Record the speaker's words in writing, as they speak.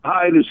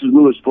Hi, this is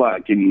Louis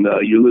Black, and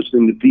you're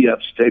listening to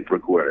PF's Tape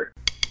Recorder.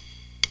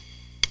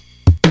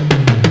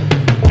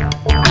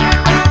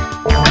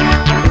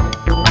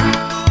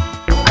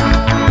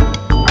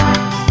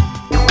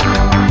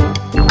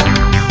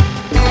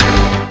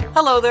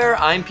 Hello there,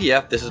 I'm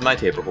PF, this is my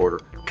tape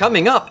recorder.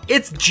 Coming up,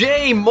 it's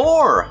Jay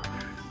Mohr!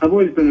 I've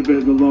always been a bit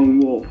of a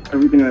lone wolf.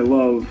 Everything I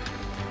love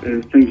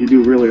is things you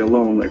do really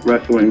alone, like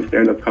wrestling,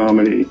 stand-up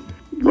comedy,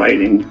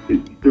 writing.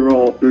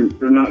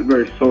 They're not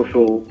very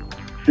social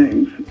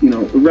things. You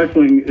know,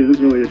 wrestling isn't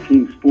really a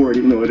team sport,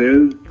 even though it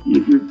is.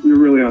 You're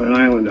really on an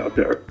island out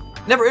there.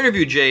 Never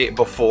interviewed Jay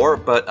before,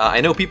 but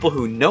I know people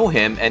who know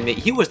him, and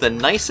he was the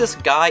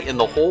nicest guy in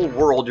the whole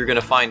world. You're going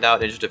to find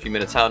out in just a few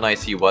minutes how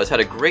nice he was. Had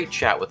a great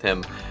chat with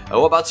him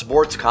about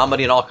sports,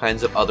 comedy, and all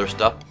kinds of other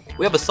stuff.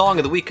 We have a song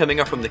of the week coming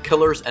up from The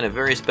Killers and a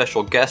very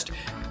special guest.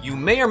 You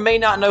may or may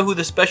not know who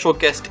the special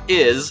guest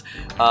is.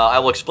 I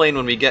will explain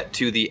when we get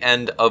to the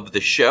end of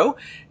the show.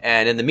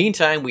 And in the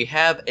meantime, we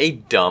have a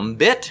dumb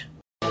bit.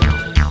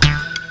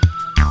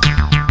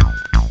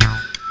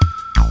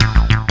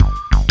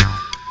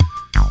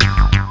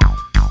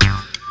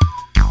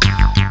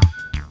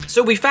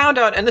 So we found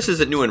out, and this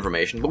isn't new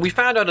information, but we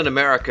found out in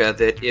America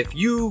that if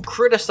you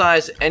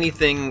criticize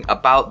anything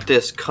about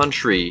this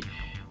country,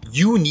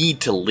 you need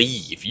to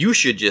leave. You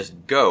should just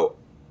go.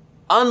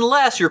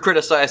 Unless you're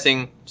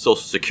criticizing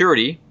Social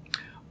Security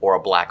or a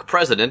black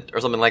president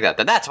or something like that,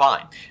 then that's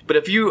fine. But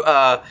if you,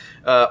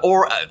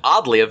 or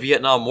oddly, a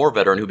Vietnam War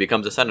veteran who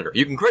becomes a senator,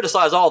 you can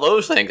criticize all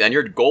those things and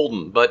you're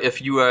golden. But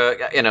if you,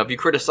 if you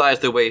criticize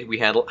the way we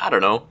handle, I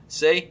don't know,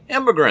 say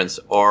immigrants,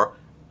 or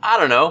I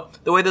don't know,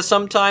 the way that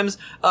sometimes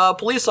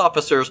police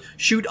officers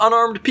shoot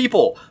unarmed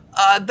people,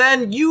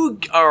 then you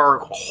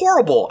are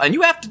horrible and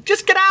you have to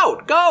just get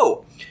out,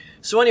 go.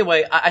 So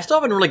anyway, I still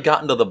haven't really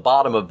gotten to the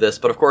bottom of this,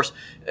 but of course,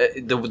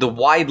 the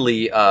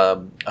widely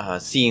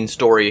seen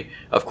story,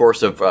 of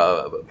course, of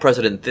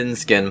President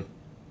Thinskin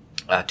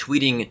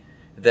tweeting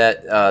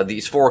that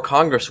these four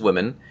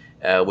congresswomen,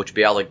 which would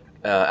be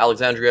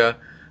Alexandria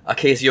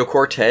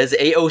Ocasio-Cortez,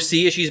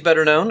 AOC as she's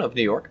better known, of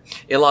New York,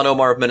 Ilhan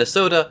Omar of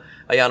Minnesota,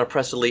 Ayanna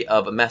Pressley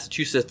of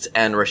Massachusetts,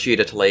 and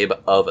Rashida Tlaib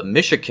of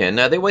Michigan.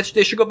 They wish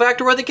they should go back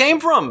to where they came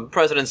from, the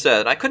president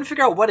said. I couldn't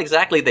figure out what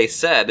exactly they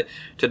said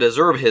to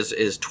deserve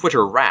his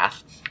Twitter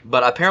wrath,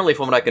 but apparently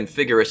from what I can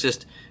figure, it's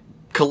just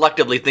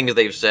collectively things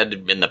they've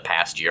said in the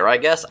past year, I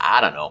guess.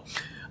 I don't know.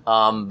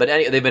 But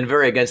they've been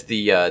very against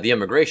the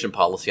immigration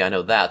policy, I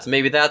know that, so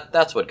maybe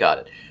that's what got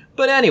it.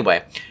 But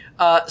anyway,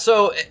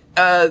 so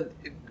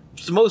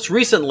most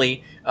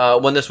recently,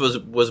 when this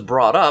was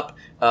brought up,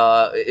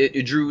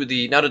 it drew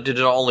not did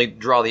it only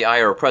draw the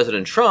ire of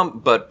President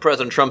Trump, but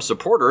President Trump's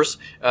supporters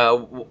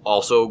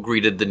also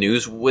greeted the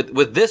news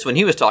with this when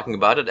he was talking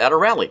about it at a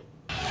rally.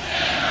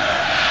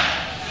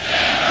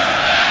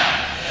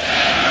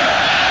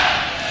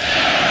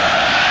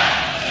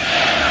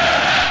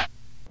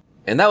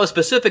 And that was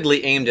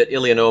specifically aimed at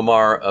Ilhan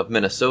Omar of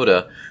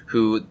Minnesota,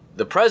 who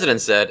the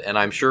president said, and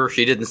I'm sure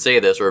she didn't say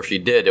this, or if she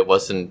did, it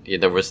wasn't.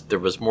 There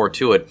was more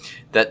to it.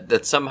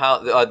 That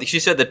somehow she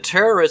said that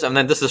terrorism. And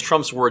then this is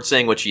Trump's word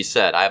saying what she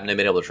said. I haven't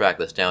been able to track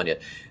this down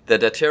yet.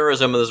 That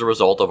terrorism is a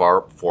result of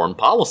our foreign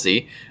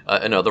policy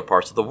in other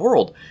parts of the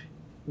world.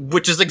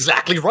 Which is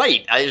exactly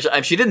right.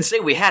 She didn't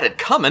say we had it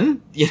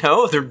coming. You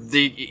know,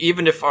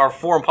 even if our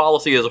foreign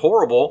policy is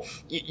horrible,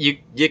 you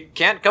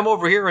can't come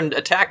over here and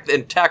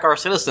attack our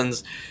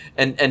citizens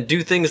and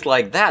do things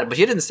like that. But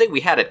she didn't say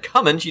we had it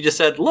coming. She just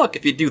said, look,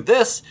 if you do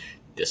this,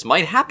 this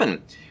might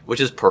happen,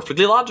 which is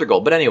perfectly logical.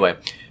 But anyway,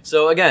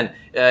 so again,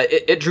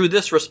 it drew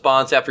this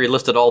response after he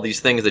listed all these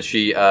things that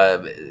she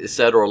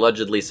said or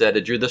allegedly said.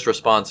 It drew this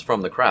response from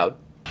the crowd.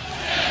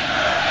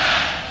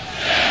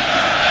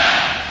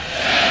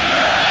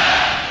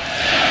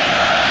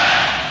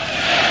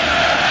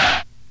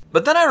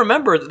 But then I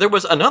remember that there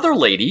was another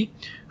lady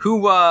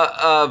who,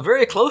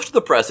 very close to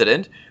the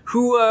president,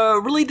 who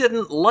really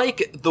didn't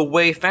like the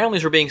way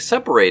families were being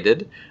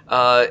separated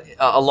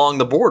along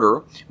the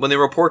border when they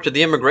report to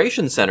the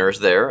immigration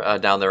centers there,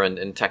 down there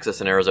in Texas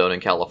and Arizona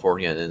and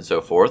California and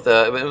so forth.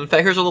 In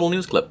fact, here's a little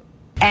news clip.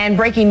 And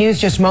breaking news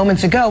just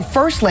moments ago,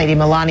 First Lady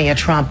Melania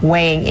Trump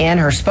weighing in,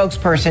 her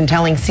spokesperson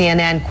telling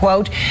CNN,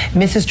 quote,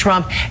 Mrs.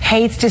 Trump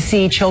hates to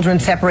see children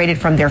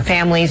separated from their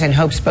families and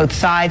hopes both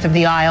sides of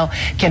the aisle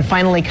can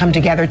finally come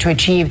together to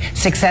achieve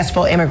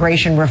successful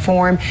immigration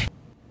reform.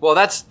 Well,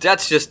 that's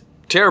just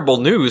terrible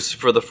news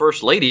for the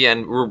First Lady,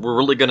 and we're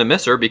really going to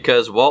miss her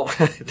because, well,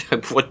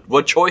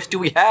 what choice do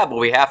we have? Well,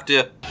 we have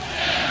to...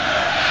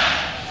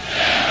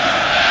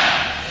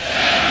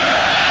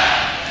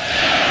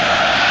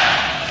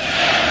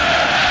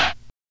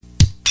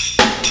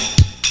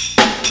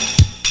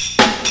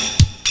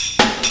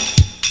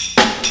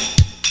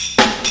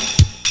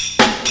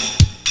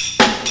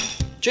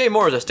 Jay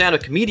Mohr is a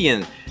stand-up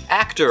comedian,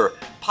 actor,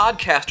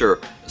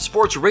 podcaster,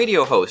 sports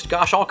radio host,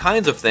 gosh, all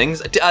kinds of things,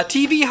 a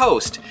TV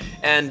host.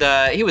 And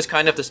he was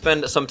kind enough to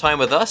spend some time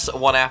with us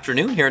one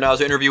afternoon. Here now is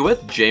an interview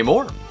with Jay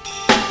Mohr.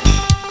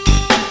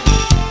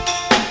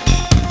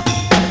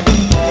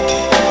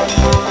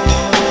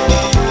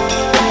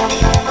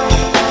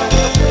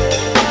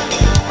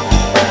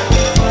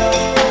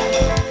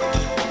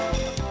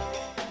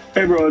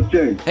 bro, it's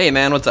Jay. Hey,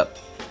 man, what's up?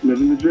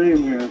 Living the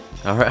dream, man.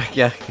 All right,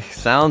 yeah,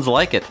 sounds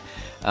like it.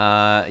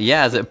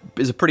 Yeah,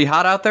 is it pretty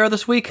hot out there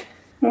this week?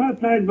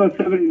 It's nice, about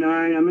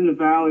 79. I'm in the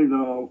valley,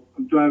 though.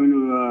 I'm driving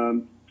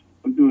to,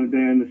 I'm doing a day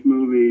in this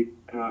movie,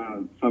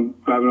 so I'm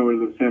driving over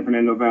to the San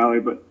Fernando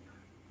Valley, but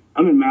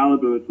I'm in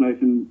Malibu. It's nice.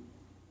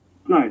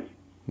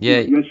 Yeah.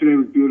 Yesterday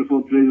was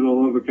beautiful. Today's a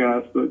little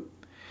overcast, but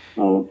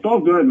it's all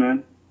good,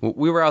 man.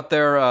 We were out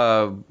there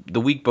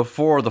the week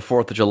before the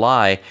 4th of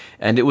July,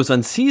 and it was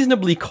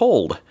unseasonably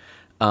cold.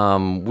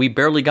 We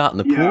barely got in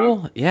the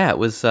pool. Yeah, it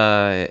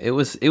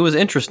was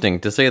interesting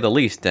to say the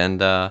least.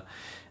 And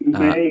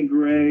May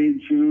gray,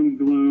 June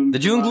gloom. The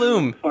June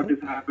gloom. What the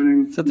fuck is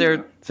happening? So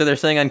they're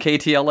saying on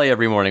KTLA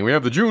every morning, we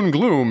have the June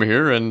gloom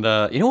here. And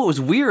you know what was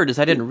weird is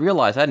I didn't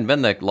realize, I hadn't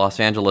been to Los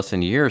Angeles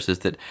in years, is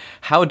that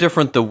how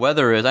different the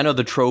weather is. I know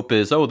the trope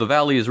is, the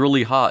valley is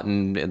really hot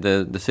and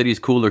the city's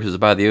cooler because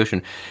it's by the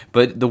ocean.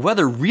 But the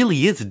weather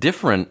really is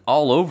different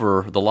all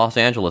over the Los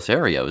Angeles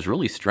area. It was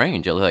really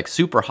strange. It was like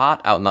super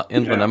hot out in the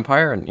Inland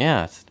Empire. And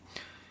I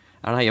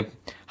don't know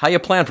how you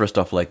plan for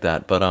stuff like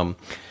that. But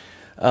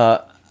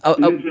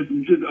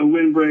it's just a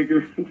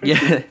windbreaker.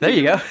 Yeah, there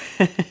you go.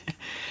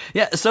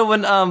 Yeah, so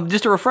when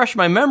just to refresh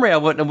my memory, I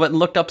went and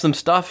looked up some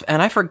stuff,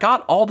 and I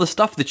forgot all the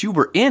stuff that you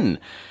were in.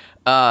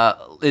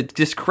 It's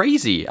just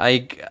crazy.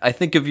 I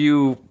think of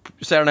you,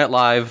 Saturday Night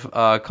Live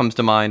comes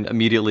to mind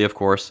immediately, of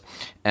course,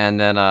 and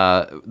then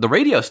the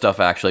radio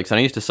stuff, actually, because I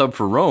used to sub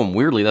for Rome.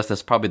 Weirdly,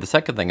 that's probably the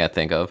second thing I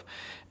think of.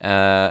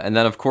 And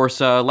then, of course,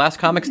 Last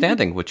Comic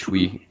Standing, which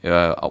we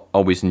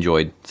always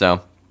enjoyed.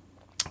 So,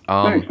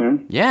 thanks,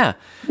 man. Yeah.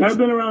 I've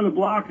been around the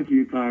block a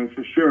few times,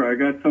 for sure. I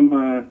got some,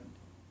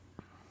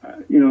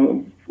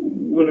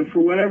 for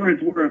whatever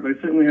it's worth, I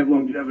certainly have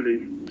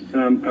longevity.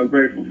 I'm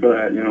grateful for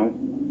that,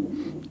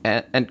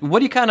 And what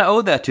do you kind of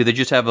owe that to? They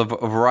just have a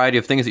variety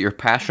of things that you're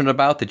passionate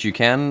about that you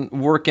can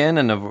work in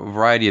and a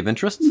variety of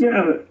interests?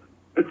 Yeah,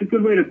 that's a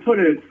good way to put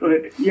it.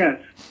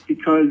 Yes,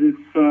 because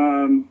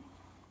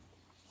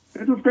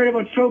that's what's great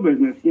about show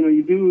business.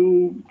 You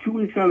do 2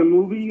 weeks on a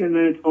movie, and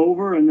then it's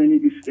over, and then you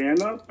do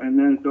stand-up, and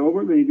then it's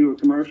over, then you do a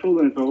commercial,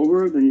 then it's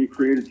over, then you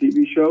create a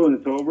TV show, and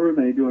it's over,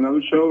 then you do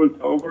another show, and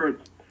it's over.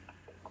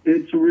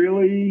 It's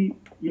really,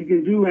 you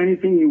can do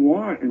anything you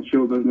want in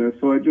show business.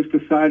 So I just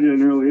decided at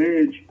an early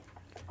age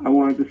I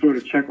wanted to sort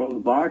of check all the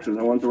boxes.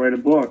 I wanted to write a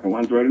book. I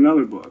wanted to write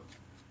another book.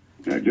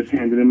 And I just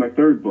handed in my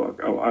third book.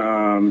 I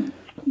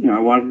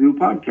wanted to do a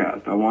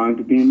podcast. I wanted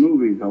to be in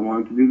movies. I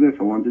wanted to do this.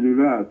 I wanted to do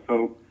that.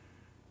 So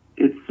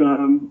it's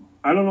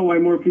I don't know why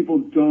more people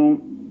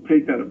don't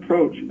take that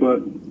approach,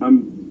 but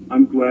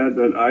I'm glad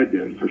that I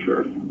did, for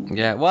sure.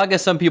 Yeah, well, I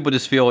guess some people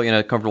just feel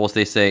comfortable, as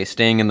they say,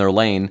 staying in their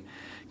lane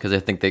because they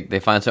think they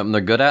find something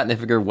they're good at, and they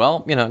figure, well,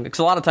 because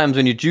a lot of times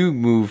when you do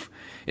move,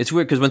 it's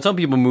weird because when some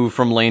people move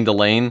from lane to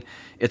lane,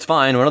 it's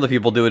fine. When other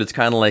people do it, it's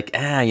kind of like,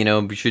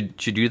 we should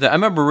do that. I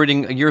remember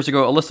reading years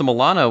ago, Alyssa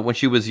Milano, when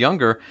she was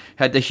younger,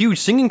 had a huge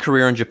singing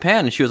career in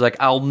Japan, and she was like,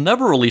 I'll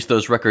never release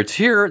those records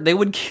here. They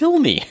would kill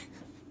me.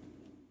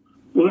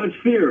 Well,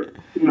 that's fear.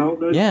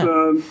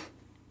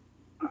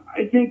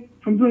 I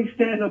think from doing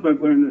stand-up, I've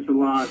learned this a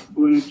lot.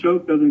 When a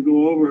joke doesn't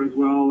go over as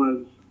well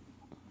as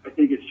I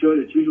think it should,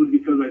 it's usually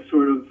because I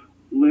sort of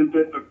limp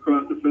it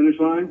across the finish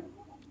line.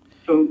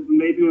 So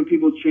maybe when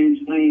people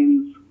change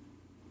lanes,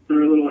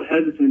 they're a little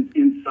hesitant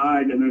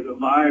inside, and there's a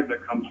vibe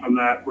that comes from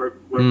that where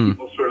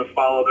people sort of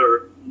follow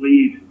their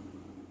lead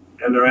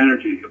and their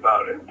energy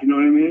about it. You know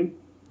what I mean?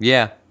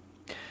 Yeah.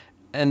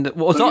 And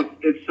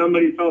if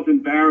somebody felt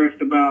embarrassed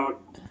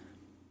about,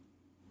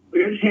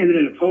 I just handed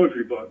in a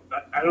poetry book.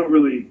 I don't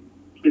really,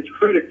 it's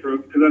critic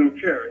proof because I don't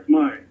care. It's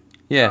mine.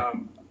 Yeah.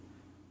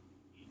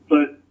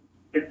 But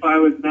if I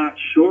was not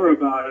sure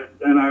about it,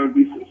 then I would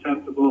be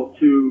susceptible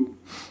to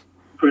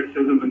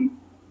criticism and,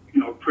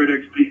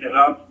 critics beating it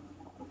up.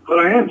 But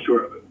I am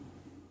sure of it.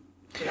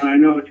 And I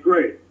know it's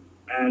great.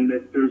 And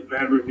if there's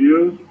bad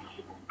reviews,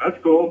 that's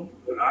cool.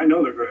 I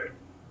know they're great.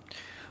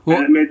 Well,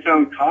 and it may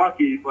sound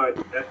cocky, but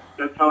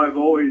that's how I've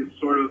always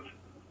sort of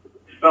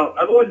felt.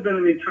 I've always been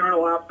an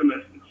eternal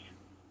optimist.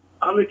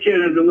 I'm the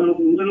kid as a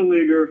little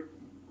leaguer.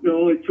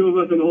 Only two of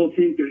us on the whole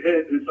team could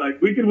hit. It's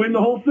like, we can win the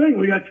whole thing.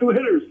 We got two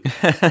hitters.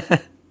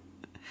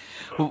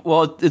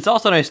 Well, it's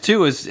also nice,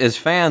 too, as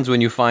fans, when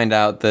you find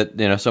out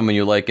that, someone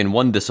you like in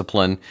one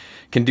discipline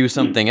can do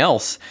something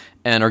else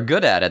and are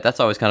good at it. That's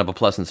always kind of a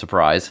pleasant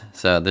surprise.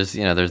 So there's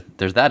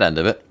that end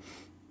of it.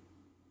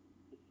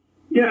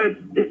 Yeah,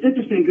 it's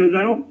interesting because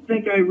I don't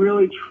think I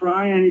really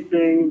try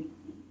anything.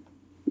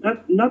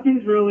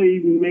 Nothing's really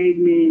made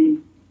me,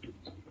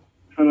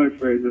 how do I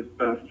phrase this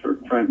best for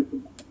friends?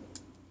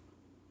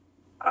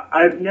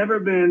 I've never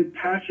been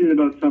passionate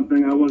about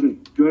something I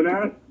wasn't good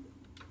at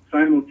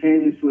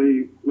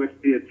simultaneously with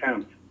the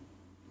attempt.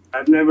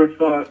 I've never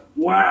thought,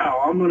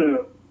 wow, I'm going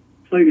to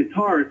play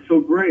guitar. It's so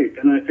great.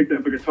 And then I picked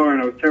up a guitar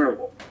and I was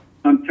terrible.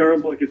 I'm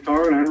terrible at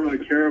guitar and I don't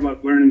really care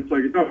about learning to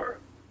play guitar.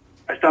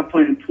 I stopped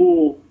playing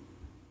pool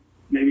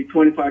maybe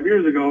 25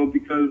 years ago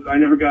because I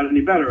never got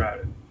any better at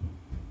it.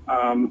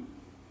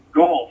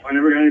 golf. I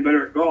never got any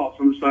better at golf.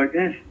 So I'm just like,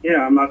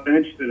 yeah, I'm not that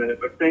interested in it.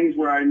 But things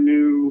where I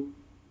knew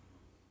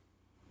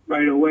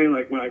right away,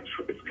 like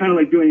it's kind of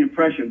like doing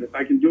impressions. If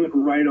I can do it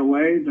right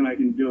away, then I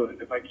can do it.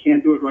 If I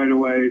can't do it right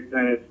away,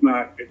 then it's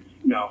not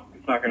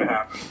going to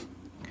happen.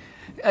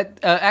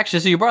 Actually,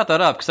 so you brought that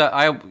up because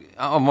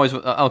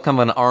I'll come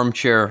an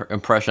armchair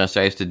impressionist.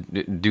 I used to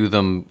do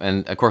them,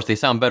 and of course they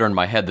sound better in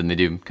my head than they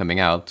do coming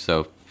out.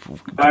 So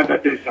I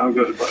bet they sound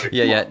good, buddy.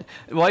 Yeah.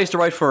 Well, I used to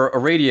write for a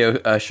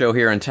radio show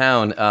here in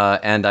town,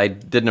 and I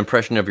did an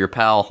impression of your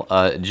pal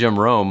Jim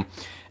Rome,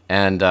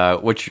 and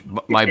which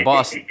my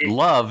boss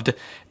loved.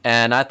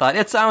 And I thought,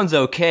 it sounds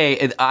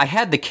okay. I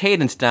had the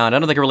cadence down. I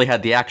don't think I really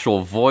had the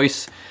actual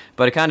voice,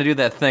 but I kind of do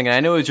that thing. And I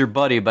know he's your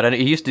buddy, but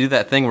he used to do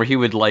that thing where he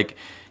would, like,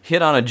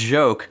 hit on a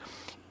joke,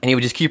 and he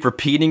would just keep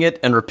repeating it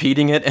and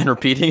repeating it and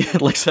repeating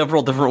it, like,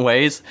 several different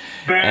ways.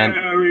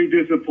 Very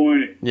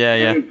disappointing.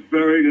 Yeah. It's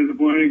very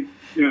disappointing.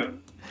 Yeah.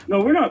 No,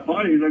 we're not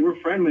buddies. Like, we're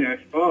friendly, I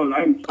suppose.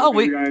 I'm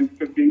a guy in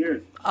 15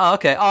 years. Oh,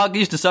 okay. Oh, I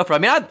used to suffer. I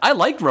mean, I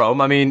like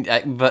Rome. I mean,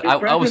 but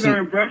I was... Impressions are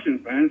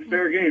impressions, man. It's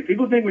fair game.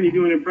 People think when you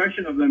do an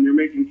impression of them, you're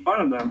making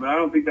fun of them, but I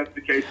don't think that's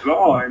the case at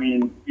all. I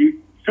mean,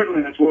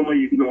 certainly that's one way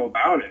you can go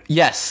about it.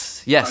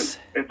 Yes.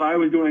 If I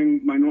was doing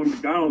my Norm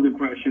Macdonald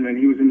impression and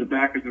he was in the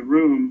back of the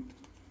room,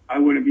 I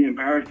wouldn't be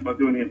embarrassed about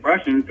doing the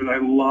impression because I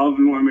love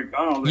Norm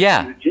Macdonald.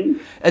 Yeah. He's a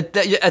genius.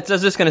 I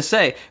was just going to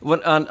say,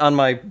 on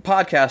my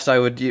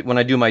podcast, when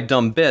I do my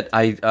dumb bit,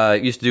 I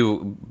used to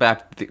do,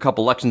 back a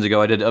couple elections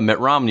ago, I did a Mitt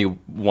Romney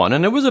one,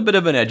 and it was a bit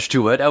of an edge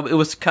to it. It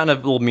was kind of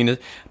a little mean.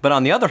 But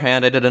on the other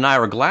hand, I did an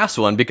Ira Glass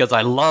one because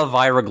I love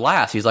Ira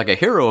Glass. He's like a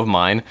hero of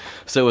mine.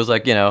 So it was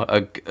like,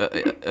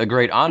 a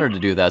great honor to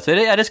do that. So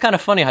it's kind of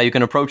funny how you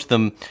can approach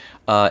them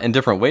in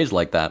different ways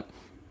like that.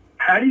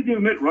 How do you do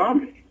Mitt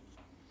Romney?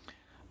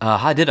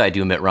 How did I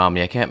do Mitt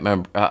Romney? I can't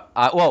remember.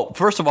 Well,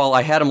 first of all,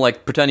 I had him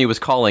like pretend he was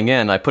calling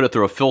in. I put it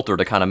through a filter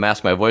to kind of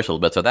mask my voice a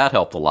little bit, so that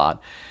helped a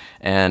lot.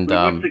 And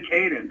what's the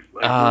cadence?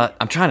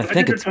 I'm trying to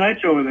think. I did the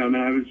Tonight Show with him,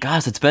 and I was.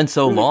 Gosh, it's been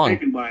so long.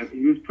 Taken by him.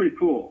 He was pretty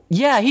cool.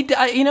 Yeah,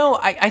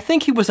 I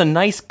think he was a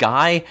nice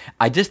guy.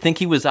 I just think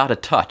he was out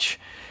of touch.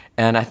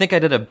 And I think I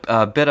did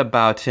a bit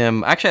about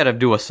him. Actually, I had to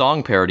do a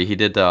song parody. He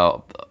did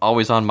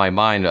 "Always on My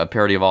Mind," a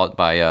parody of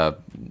by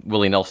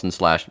Willie Nelson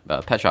 /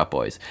 Pet Shop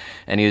Boys,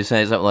 and he was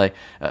saying something like,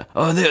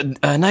 "Oh,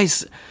 they're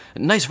nice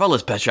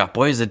fellas, Pet Shop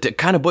Boys. The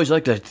kind of boys you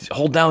like to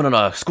hold down in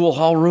a school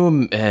hall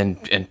room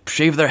and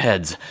shave their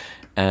heads,"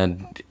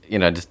 and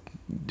just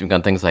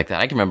doing things like that.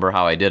 I can remember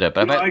how I did it,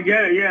 but I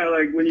get it. Yeah,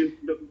 like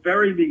the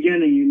very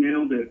beginning, you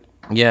nailed it.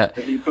 Yeah.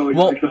 You probably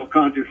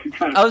self-conscious.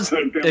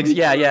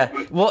 Yeah.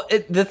 Well,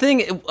 the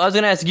thing I was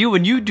going to ask you,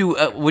 when you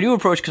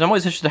approach, because I'm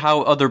always interested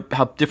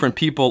how different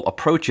people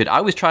approach it. I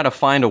always try to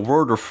find a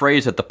word or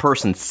phrase that the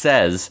person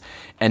says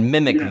and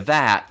mimic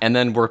that, and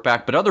then work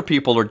back. But other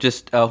people are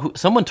just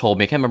someone told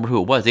me, I can't remember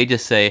who it was. They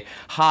just say,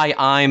 "Hi,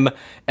 I'm,"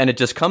 and it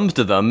just comes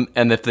to them.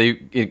 And if they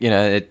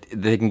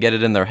they can get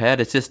it in their head,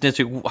 it's just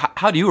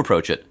how do you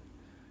approach it?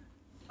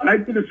 I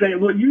do the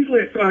same. Well, usually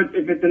if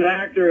it's an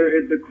actor,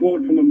 it's a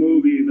quote from a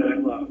movie that I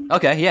love.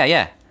 Okay,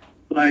 yeah.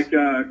 Like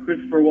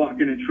Christopher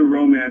Walken in True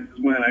Romance is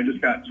when I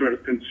just got sort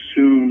of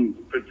consumed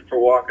with Christopher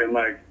Walken.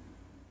 Like,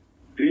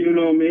 do you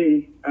know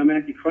me? I'm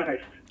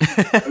Antichrist.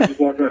 I just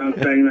walk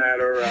around saying that,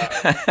 or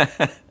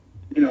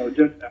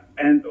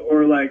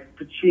or like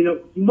Pacino.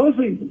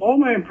 Mostly all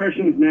my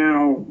impressions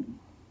now,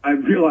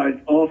 I've realized,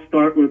 all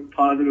start with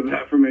positive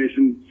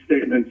affirmation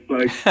statements.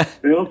 Like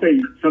they all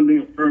say something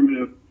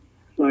affirmative.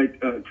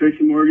 Like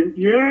Tracy Morgan,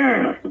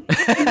 yeah,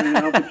 and then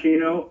Al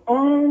Pacino,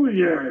 oh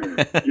yeah.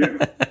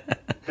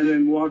 And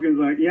then Walken's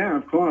like, yeah,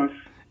 of course.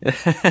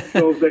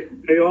 So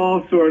they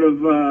all sort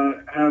of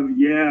have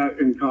yeah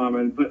in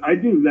common. But I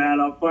do that.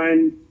 I'll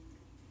find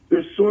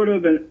there's sort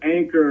of an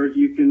anchor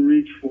you can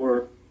reach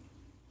for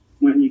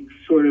when you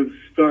sort of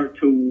start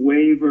to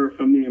waver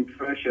from the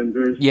impression.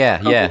 There's a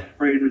couple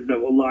phrases that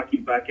will lock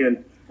you back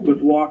in.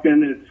 With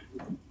Walken,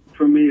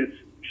 for me, it's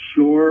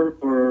sure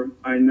or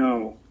I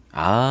know.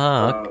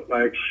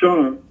 Like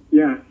sure,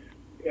 yeah,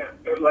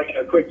 like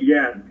a quick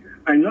yeah.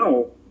 I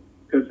know,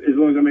 because as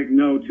long as I make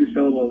no 2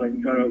 syllables, I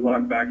can kind of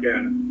lock back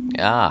in.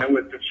 Yeah. And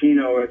with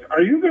Pacino, it's,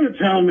 are you going to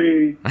tell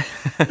me?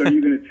 Are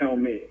you going to tell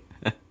me?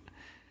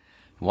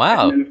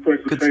 Wow. And then of course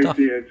with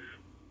Tracy, it's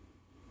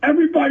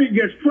everybody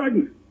gets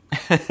pregnant.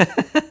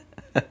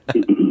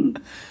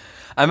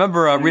 I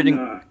remember reading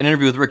an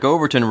interview with Rick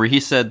Overton where he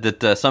said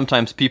that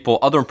sometimes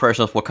other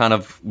impressionists will kind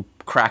of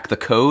crack the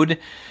code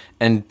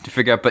and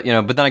figure out, but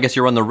then I guess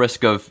you run the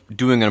risk of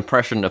doing an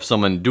impression of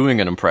someone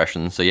doing an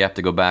impression, so you have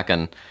to go back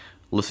and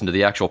listen to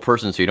the actual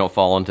person so you don't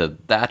fall into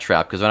that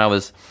trap. Because when I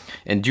was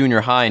in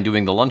junior high and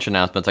doing the lunch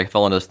announcements, I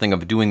fell into this thing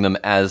of doing them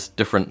as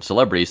different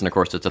celebrities, and of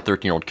course it's a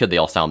 13-year-old kid, they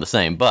all sound the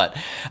same, but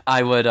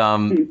I would,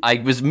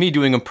 it was me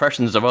doing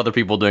impressions of other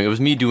people doing, it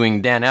was me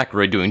doing Dan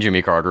Aykroyd doing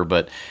Jimmy Carter,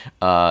 but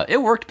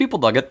it worked, people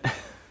dug it.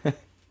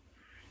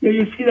 Yeah,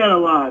 you see that a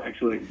lot,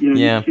 actually.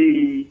 You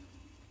see...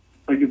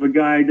 like if a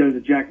guy does a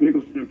Jack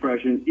Nicholson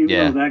impression, even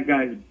though that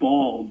guy's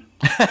bald,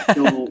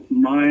 he'll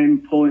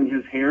mime pulling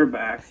his hair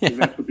back, because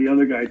that's what the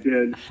other guy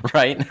did,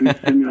 right? To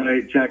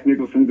simulate Jack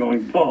Nicholson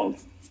going bald.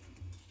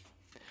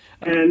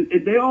 And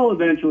they all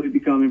eventually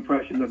become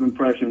impressions of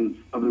impressions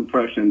of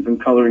impressions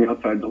and coloring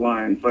outside the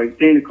lines. Like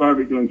Dana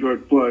Carvey doing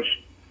George Bush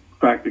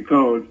cracked the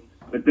code,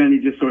 but then he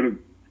just sort of,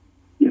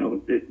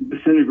 it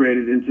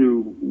disintegrated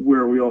into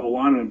where we all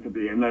wanted him to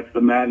be, and that's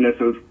the madness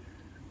of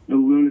the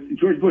lunacy.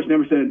 George Bush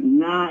never said,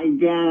 "Not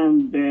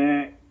again,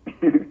 back."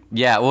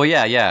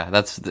 Yeah.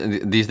 That's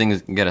these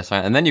things get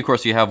assigned, and then of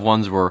course you have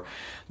ones where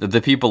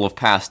the people have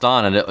passed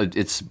on, and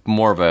it's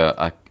more of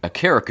a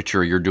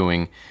caricature you're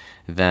doing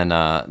than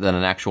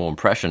an actual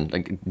impression.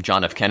 Like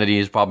John F. Kennedy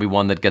is probably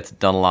one that gets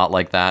done a lot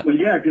like that. Well,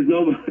 yeah, because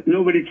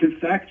nobody can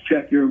fact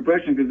check your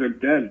impression because they're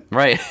dead.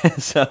 Right.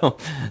 So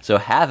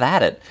have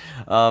at it.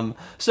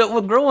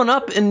 So growing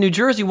up in New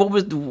Jersey,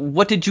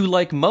 what did you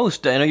like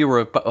most? I know you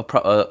were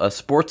a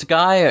sports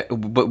guy,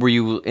 but were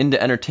you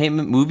into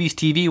entertainment, movies,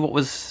 TV? What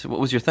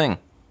was your thing?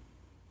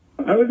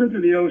 I was into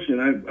the ocean.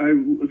 I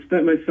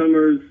spent my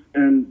summers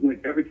and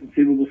like every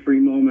conceivable free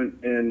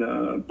moment in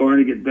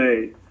Barnegat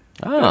Bay.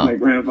 At my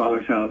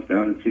grandfather's house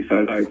down in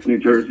Seaside Heights, New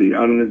Jersey,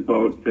 out on his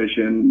boat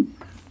fishing,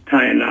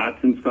 tying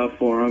knots and stuff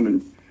for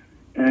him,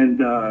 and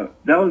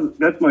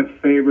that's my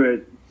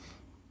favorite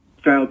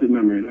childhood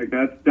memory. Like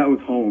that was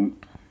home,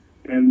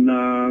 and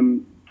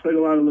played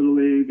a lot of Little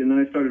League, and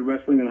then I started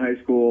wrestling in high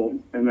school,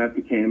 and that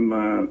became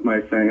my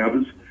thing.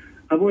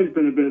 I've always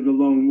been a bit of the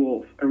lone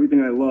wolf.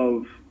 Everything I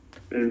love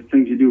is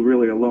things you do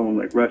really alone,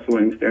 like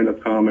wrestling,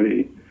 stand-up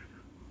comedy,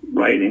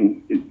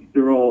 writing.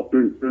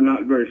 They're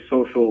not very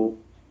social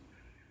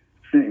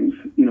things.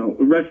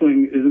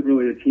 Wrestling isn't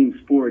really a team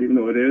sport, even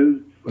though it is.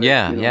 But,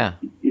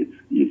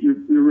 you're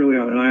really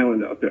on an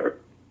island out there.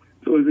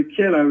 So as a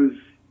kid, it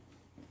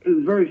was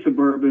very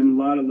suburban,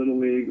 a lot of Little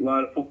League, a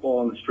lot of football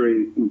on the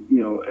street.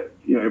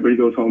 Everybody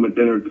goes home at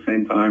dinner at the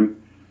same time.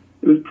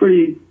 It was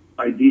pretty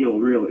ideal,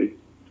 really.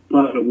 A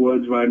lot of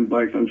woods, riding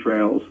bikes on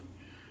trails.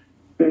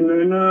 And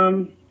then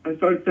I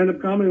started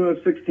stand-up comedy when I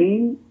was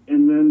 16,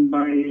 and then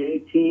by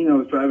 18, I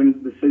was driving into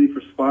the city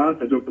for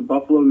spots. I drove to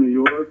Buffalo, New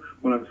York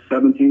when I was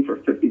 17 for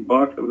 $50.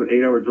 It was an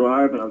 8-hour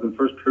drive, and I was in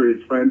first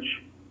period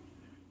French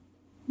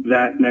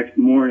that next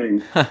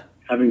morning,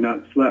 having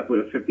not slept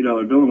with a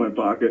 $50 bill in my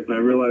pocket, and I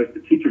realized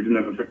the teacher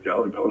didn't have a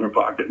 $50 bill in her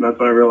pocket, and that's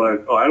when I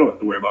realized, I don't have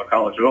to worry about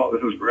college at all.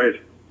 This is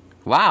great.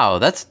 Wow,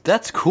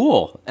 that's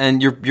cool.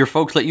 And your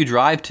folks let you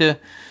drive to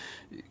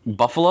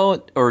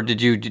Buffalo, or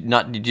did you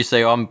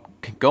say, I'm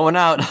going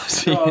out?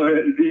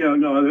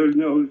 No, there was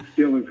no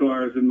stealing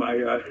cars in my,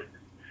 that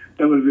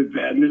would have been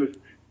bad news.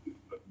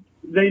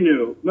 They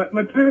knew.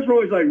 My parents were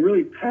always like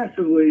really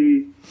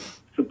passively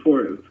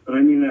supportive, and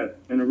I mean that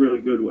in a really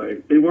good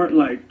way. They weren't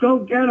like, go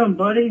get them,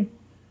 buddy.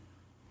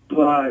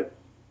 But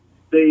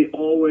they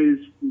always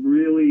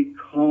really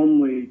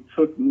calmly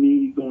took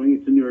me going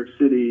into New York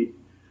City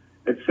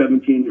at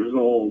 17 years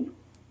old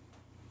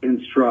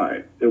in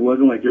stride. It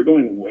wasn't like, you're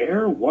going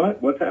where?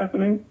 What? What's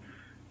happening?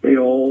 They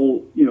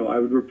all, I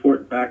would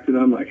report back to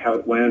them like how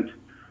it went,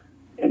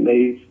 and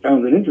they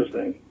found it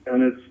interesting.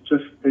 And it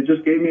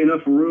just gave me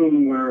enough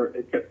room where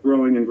it kept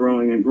growing and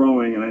growing and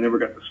growing, and I never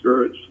got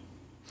discouraged.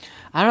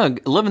 I don't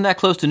know, living that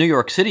close to New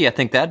York City, I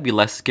think that'd be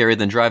less scary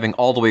than driving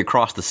all the way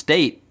across the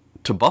state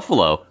to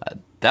Buffalo.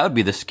 That would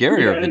be the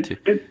scarier of the two.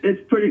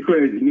 It's pretty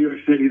crazy. New York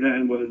City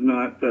then was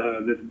not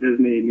this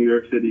Disney New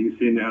York City you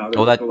see now.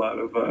 There was a lot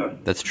of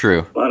that's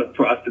true. A lot of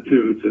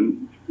prostitutes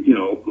and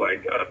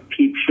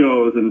peep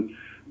shows and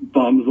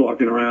bums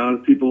walking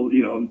around, people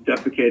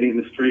defecating in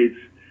the streets,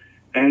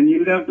 and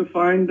you'd have to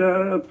find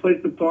a place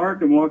to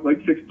park and walk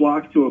like 6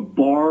 blocks to a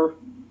bar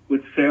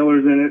with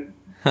sailors in it.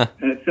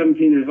 And at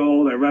 17 years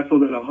old, I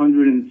wrestled at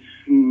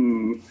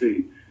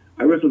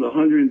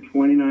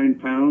 129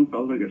 pounds. I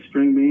was like a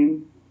string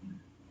bean.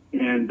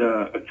 And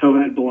a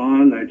towhead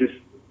blonde. I just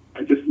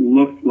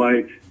looked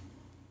like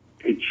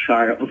a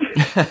child.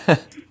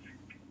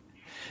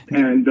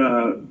 And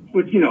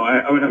which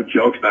I would have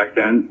jokes back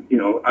then.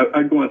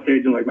 I'd go on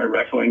stage in like my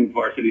wrestling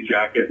varsity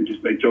jacket and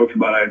just make jokes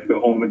about I had to go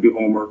home and do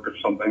homework or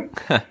something.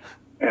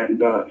 And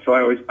so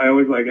I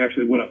always like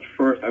actually went up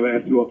first. I would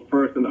have to go up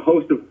first, and the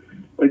host of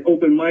like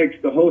open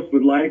mics, the host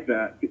would like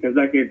that because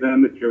that gave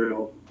them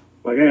material.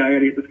 Like, hey, I got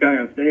to get this guy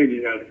on stage.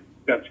 He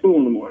got school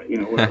in the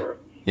morning, whatever.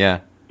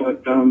 Yeah.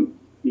 But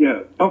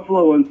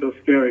Buffalo wasn't so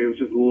scary. It was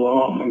just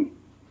long.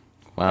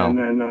 Wow. And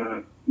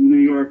then New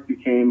York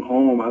became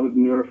home. I lived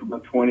in New York for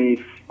about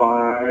 20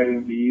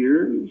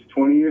 years.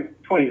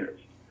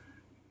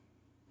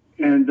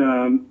 And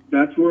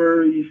that's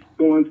where you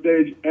go on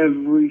stage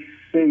every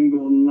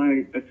single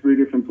night at 3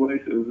 different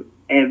places.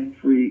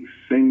 Every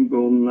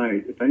single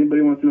night. If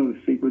anybody wants to know the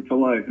secret to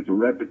life, it's a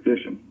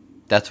repetition.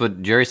 That's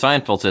what Jerry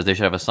Seinfeld says. They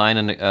should have a sign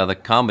in the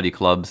comedy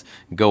clubs: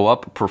 go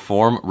up,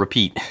 perform,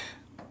 repeat.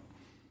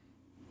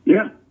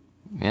 Yeah.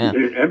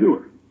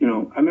 Everywhere.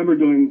 I remember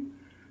doing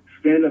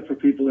stand-up for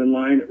people in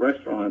line at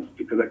restaurants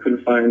because I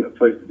couldn't find a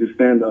place to do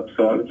stand-up.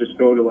 So I would just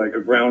go to like a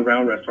round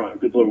restaurant.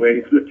 And people are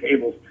waiting for the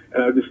tables,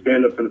 and I would just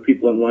stand up for the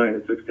people in line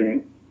at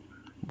 16.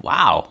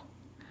 Wow.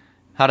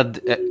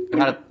 In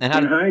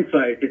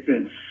hindsight, it's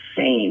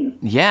insane.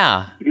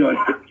 Yeah.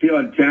 The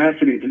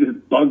audacity to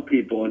just bug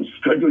people and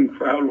start doing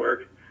crowd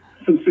work.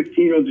 Some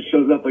 16-year-old just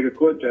shows up like a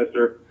court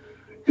jester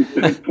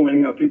instead of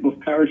pointing out people's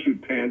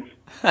parachute pants.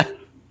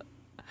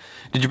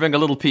 Did you bring a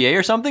little PA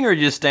or something, or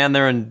did you just stand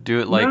there and do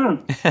it like?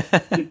 No,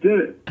 just did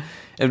it.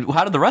 And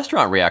how did the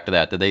restaurant react to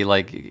that? Did they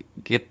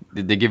did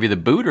they give you the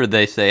boot, or did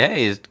they say,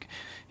 hey,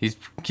 he's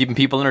keeping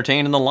people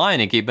entertained in the line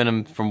and keeping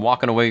them from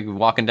walking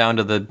down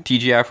to the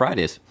TGI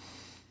Fridays?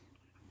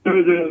 There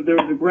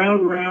was a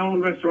ground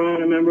round restaurant,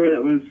 I remember,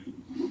 that was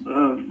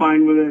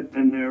fine with it,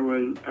 and there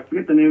was, I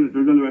forget the name of it,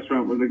 there was another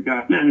restaurant where the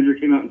manager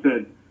came out and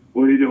said,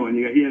 what are you doing?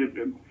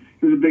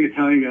 He was a big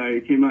Italian guy.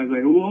 He came out and was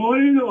like, well, what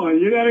are you doing?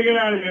 You got to get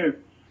out of here.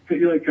 He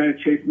kind of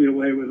chased me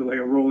away with like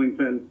a rolling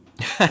pin.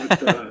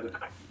 But,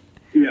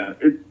 yeah,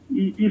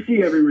 you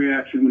see every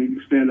reaction when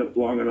you stand up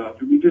long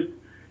enough. If you just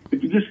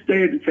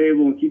stay at the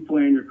table and keep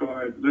playing your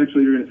cards,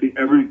 eventually you're going to see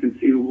every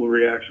conceivable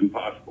reaction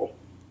possible.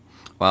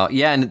 Wow,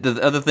 yeah, and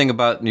the other thing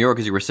about New York,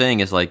 as you were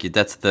saying, is like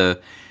that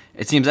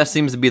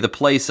seems to be the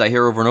place I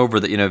hear over and over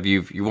that, if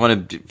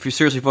you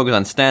seriously focus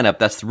on stand-up,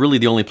 that's really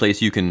the only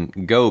place you can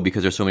go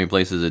because there's so many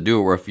places to do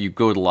it. Or if you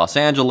go to Los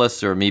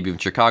Angeles or maybe even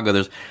Chicago,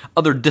 there's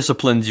other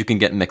disciplines you can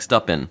get mixed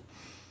up in.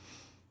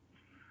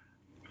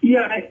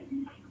 Yeah,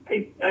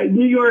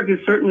 New York is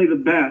certainly the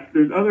best.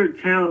 There's other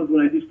towns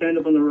when I do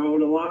stand-up on the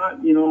road a lot,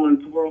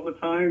 on tour all the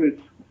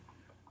time.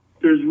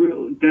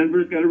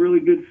 Denver's got a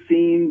really good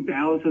scene.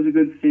 Dallas has a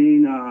good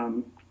scene.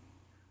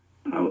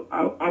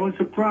 I was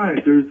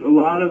surprised. There's a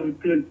lot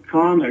of good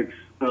comics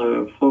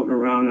floating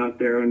around out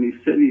there in these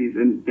cities,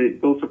 and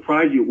they'll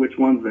surprise you which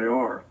ones they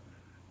are.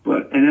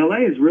 And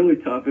LA is really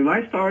tough. If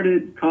I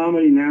started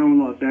comedy now in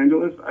Los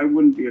Angeles, I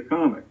wouldn't be a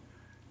comic.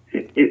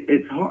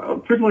 It's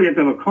hard. First of all, you have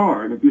to have a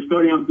car. And if you're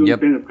starting out doing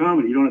stand-up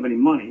comedy, you don't have any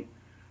money.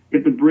 You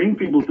have to bring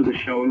people to the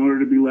show in order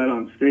to be let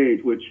on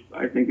stage, which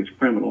I think is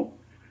criminal.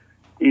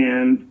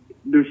 And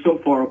they're so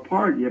far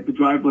apart, you have to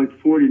drive like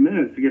 40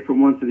 minutes to get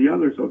from one to the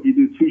other. So if you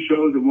do 2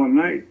 shows in one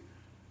night,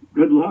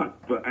 good luck.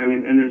 But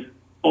and there's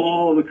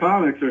all the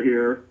comics are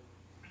here,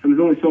 so there's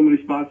only so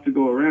many spots to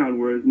go around.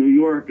 Whereas New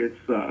York,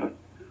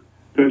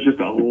 there's just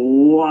a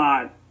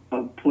lot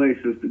of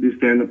places to do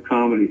stand-up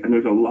comedy, and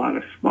there's a lot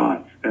of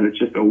spots, and it's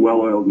just a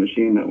well-oiled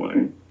machine that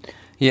way.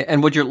 Yeah,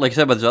 and what you're like I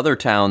said about those other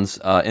towns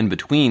in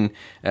between,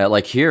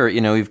 like here,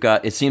 you've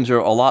got, it seems there are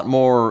a lot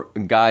more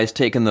guys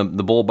taking the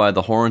bull by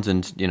the horns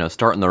and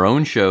starting their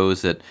own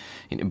shows at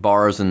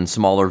bars and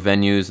smaller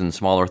venues and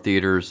smaller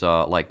theaters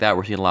like that.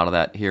 We're seeing a lot of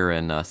that here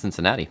in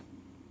Cincinnati.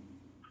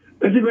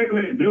 That's a great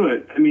way to do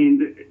it. I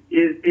mean,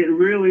 it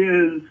really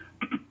is.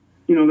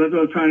 That's what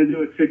I was trying to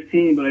do at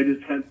 16, but I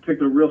just had to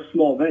pick a real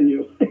small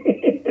venue.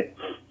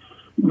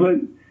 But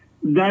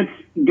that's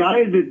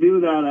guys that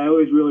do that I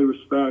always really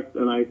respect,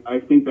 and I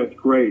think that's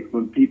great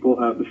when people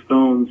have the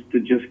stones to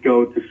just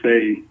go to,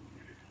 say,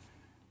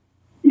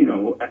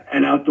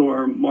 an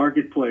outdoor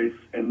marketplace,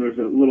 and there's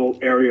a little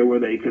area where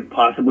they could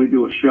possibly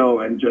do a show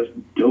and just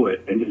do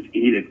it and just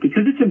eat it,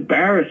 because it's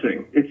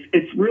embarrassing.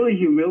 It's really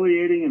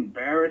humiliating,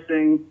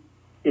 embarrassing.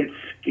 It's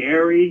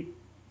scary.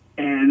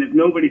 And if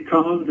nobody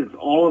comes,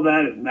 all of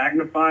that is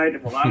magnified.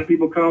 If a lot of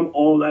people come,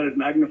 all of that is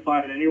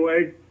magnified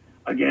anyway.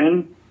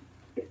 Again,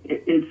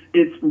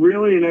 it's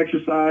really an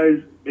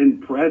exercise in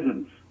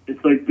presence.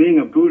 It's like being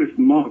a Buddhist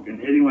monk and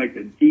hitting like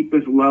the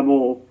deepest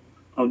level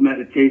of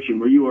meditation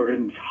where you are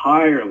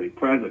entirely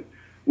present.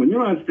 When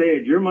you're on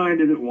stage, your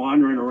mind isn't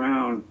wandering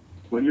around.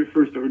 When you're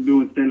first started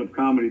doing stand-up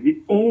comedy,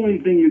 the only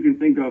thing you can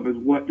think of is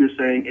what you're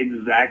saying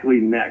exactly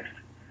next.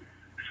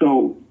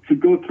 So to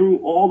go through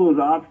all those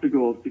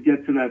obstacles to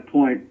get to that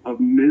point of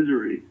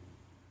misery,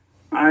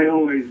 I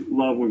always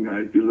love when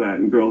guys do that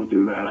and girls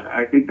do that.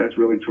 I think that's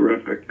really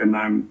terrific, and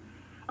I'm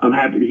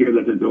happy to hear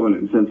that they're doing it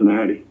in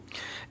Cincinnati.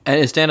 And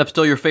is stand-up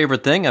still your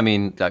favorite thing? I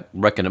mean, I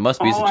reckon it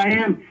must be. Oh, I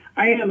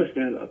am a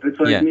stand-up. It's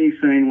like me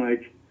saying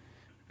like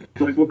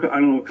what, I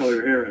don't know what color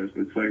your hair is.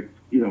 It's like,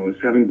 is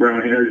having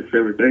brown hair your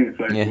favorite thing? It's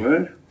like,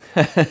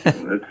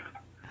 what?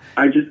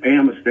 I just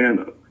am a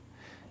stand-up.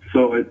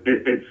 So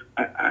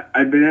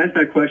I've been asked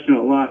that question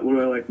a lot. What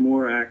do I like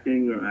more,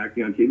 acting or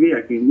acting on TV,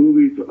 acting in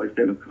movies, or like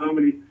stand-up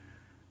comedy?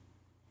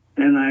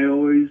 And I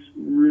always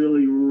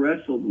really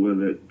wrestled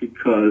with it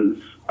because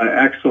I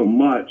act so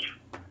much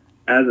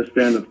as a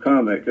stand-up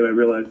comic, and I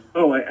realized,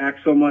 I act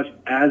so much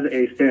as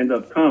a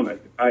stand-up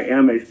comic. I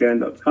am a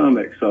stand-up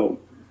comic, so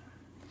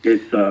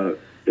it's a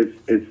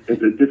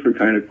different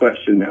kind of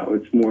question now.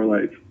 It's more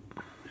like,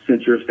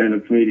 since you're a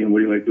stand-up comedian, what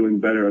do you like doing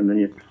better? And then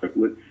you have to start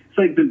with. It's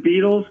like the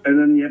Beatles, and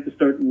then you have to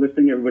start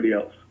listing everybody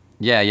else.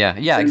 Yeah,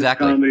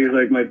 exactly. Comedy is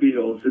like my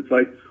Beatles. It's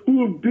like,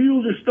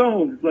 Beatles or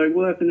Stones? It's like,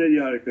 well, that's an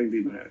idiotic thing to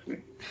even ask me.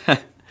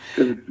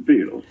 Because it's the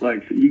Beatles.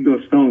 Like, you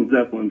go Stone,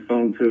 Zeppelin,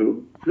 Stone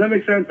 2. Does that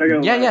make sense? I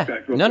got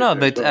No,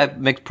 but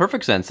makes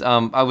perfect sense.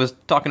 I was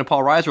talking to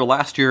Paul Reiser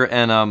last year,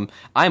 and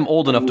I'm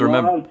old enough to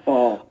remember.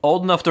 Paul.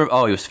 Old enough to.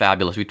 Oh, he was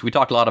fabulous. We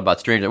talked a lot about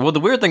Stranger. Well,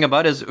 the weird thing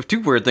about it is, two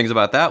weird things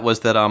about that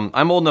was that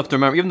I'm old enough to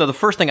remember. Even though the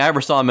first thing I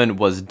ever saw him in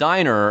was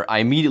Diner, I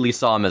immediately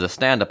saw him as a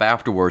stand-up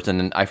afterwards,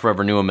 and I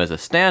forever knew him as a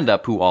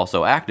stand-up who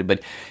also acted.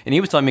 And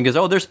he was telling me, he goes,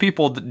 "Oh, there's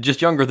people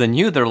just younger than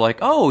you. They're like,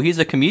 oh, he's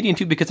a comedian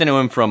too," because I know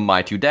him from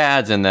My Two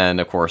Dads, and then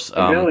of course,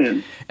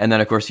 the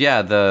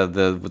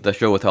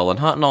show with Helen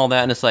Hunt and all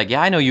that. And it's like,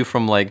 yeah, I know you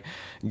from like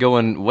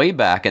going way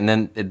back, and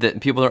then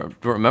people don't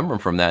remember him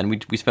from that. And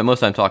we spent most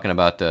of the time talking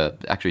about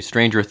actually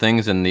Stranger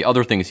Things and the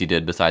other things he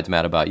did besides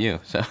Mad About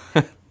You. So,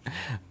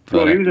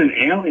 well, he was an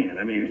alien.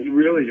 I mean, he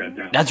really got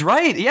down. That's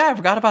right. Yeah, I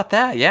forgot about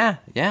that.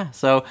 Yeah.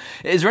 So,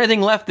 is there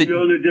anything left that you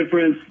know the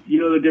difference?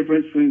 You know the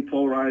difference between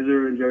Paul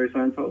Reiser and Jerry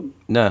Seinfeld?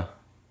 No.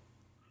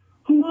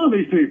 Who are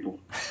these people?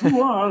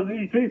 Who are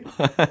these people?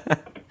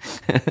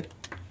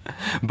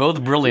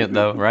 Both brilliant,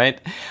 though,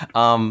 right?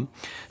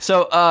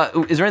 So,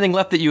 is there anything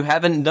left that you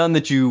haven't done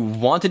that you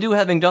want to do,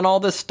 having done all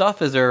this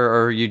stuff?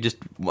 Or you just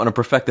want to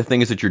perfect the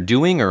things that you're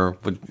doing, or?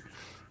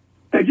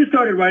 I just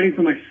started writing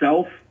for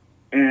myself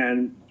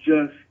and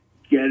just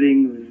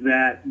getting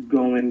that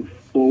going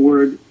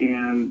forward,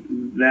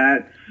 and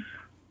that's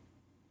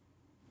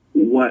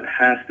what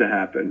has to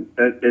happen.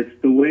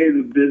 It's the way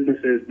the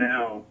business is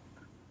now.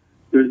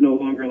 There's no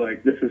longer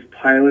like, this is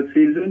pilot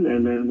season,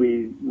 and then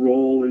we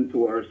roll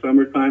into our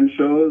summertime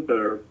shows that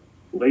are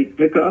late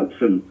pickups,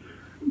 and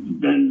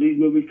then these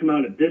movies come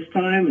out at this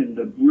time, and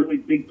the really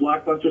big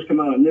blockbusters come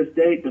out on this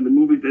date, and the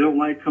movies they don't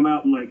like come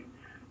out in like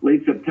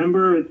late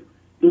September.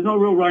 There's no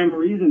real rhyme or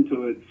reason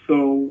to it.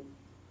 So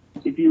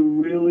if you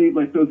really,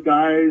 like those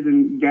guys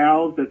and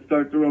gals that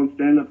start their own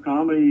stand-up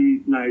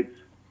comedy nights,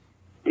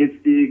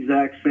 it's the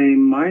exact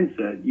same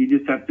mindset. You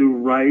just have to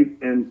write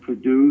and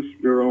produce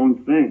your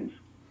own things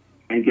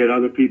and get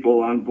other people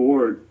on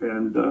board,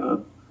 and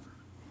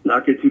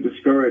not get too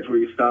discouraged where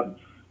you stop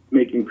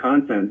making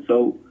content.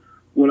 So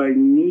what I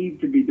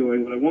need to be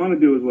doing, what I want to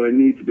do is what I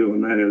need to do,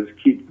 and that is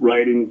keep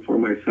writing for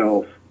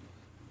myself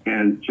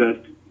and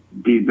just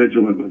be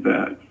vigilant with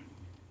that.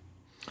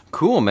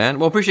 Cool, man.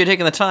 Well, appreciate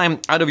taking the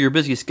time out of your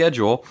busy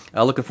schedule.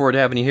 Looking forward to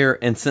having you here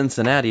in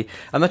Cincinnati.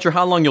 I'm not sure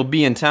how long you'll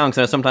be in town,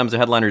 because sometimes the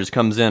headliner just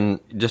comes in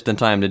just in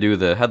time to do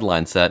the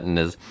headline set and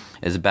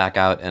is back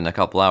out in a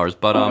couple hours.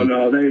 But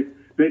no, they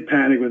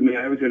panic with me.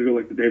 I always got to go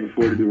like the day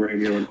before to do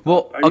radio.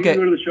 Well, are okay. you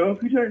going to the show,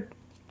 PJ?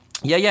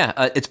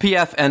 Yeah. It's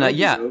PF, and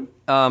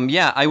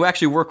I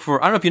actually work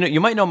for. I don't know if you know. You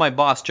might know my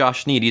boss,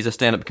 Josh Sneed. He's a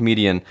stand-up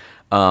comedian.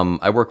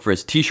 I work for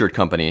his T-shirt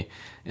company,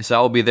 so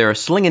I'll be there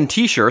slinging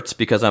T-shirts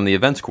because I'm the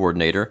events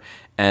coordinator.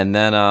 And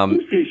then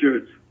whose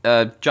T-shirts?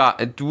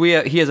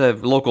 He has a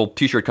local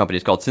T-shirt company.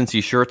 It's called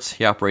Cincy Shirts.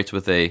 He operates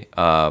with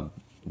a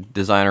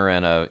designer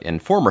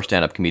and former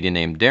stand-up comedian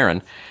named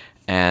Darren.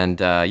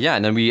 And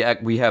and then we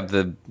have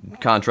the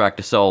contract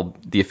to sell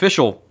the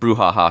official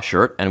Brouhaha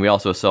shirt, and we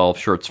also sell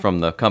shirts from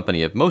the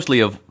company mostly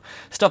of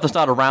stuff that's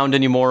not around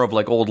anymore, of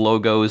like old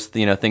logos,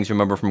 things you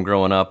remember from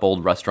growing up,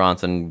 old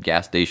restaurants and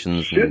gas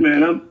stations. Shit,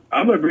 man,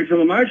 I'm gonna bring some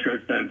of my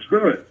shirts then.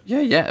 Screw it.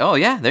 Yeah. Oh,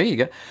 yeah. There you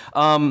go.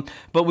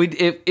 But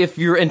if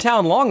you're in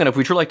town long enough,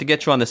 we'd sure like to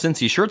get you on the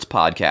Cincy Shirts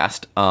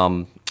podcast.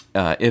 On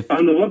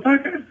the what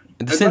podcast?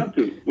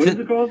 What is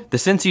it called? The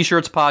Cincy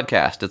Shirts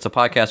Podcast. It's a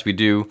podcast we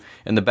do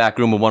in the back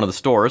room of one of the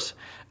stores.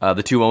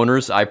 The two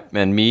owners, I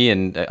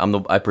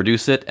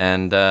produce it,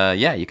 and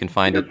you can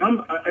find it.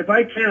 If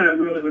I can, I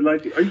really would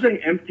like to. Are you saying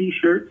empty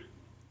shirts?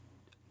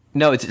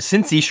 No, it's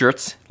Cincy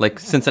Shirts, like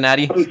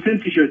Cincinnati. Oh,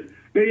 Cincy Shirts.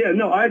 Yeah.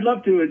 No, I'd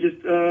love to.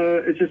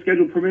 It's just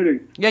schedule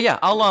permitting. Yeah.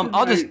 I'll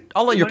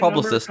let your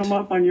publicist come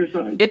up on your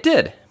side. It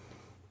did.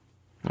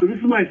 So this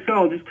is my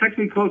cell. Just text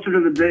me closer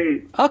to the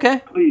date.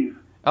 Okay. Please.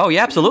 Oh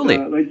yeah, absolutely.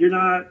 Like you're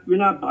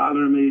not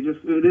bothering me.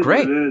 Just it is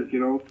Great. what it is,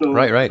 So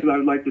right. Because I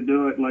would like to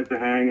do it and like to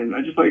hang, and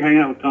I just like hanging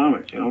out with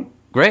comics,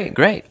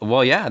 Great.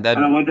 Well, yeah. And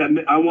I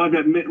want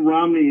that Mitt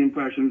Romney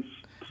impression.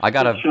 I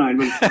gotta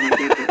shine.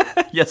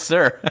 Yes,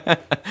 sir.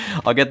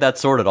 I'll get that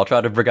sorted. I'll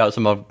try to bring out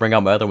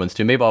my other ones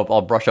tgoing to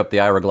I'll brush up the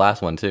Ira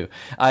Glass one too.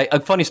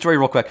 A funny story,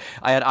 real quick.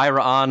 I had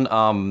Ira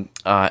on,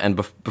 and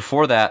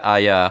before that,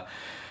 I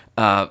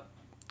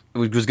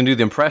was gonna do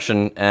the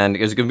impression, and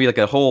it was gonna be like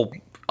a whole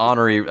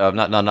honorary,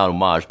 not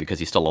homage because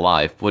he's still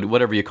alive,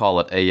 whatever you call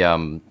it,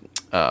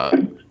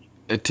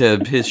 to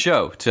his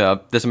show,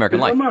 to This American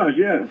Life. Homage,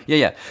 yeah.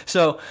 Yeah.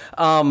 So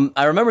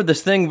I remember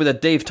this thing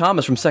that Dave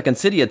Thomas from Second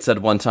City had said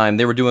one time.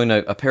 They were doing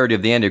a parody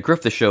of the Andy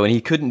Griffith Show, and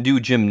he couldn't do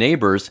Jim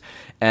Neighbors,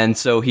 and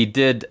so he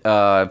did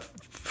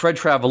Fred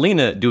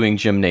Travalena doing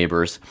Jim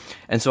Neighbors.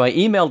 And so I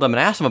emailed him and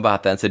asked him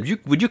about that and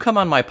said, would you come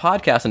on my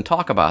podcast and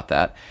talk about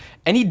that?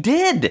 And he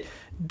did.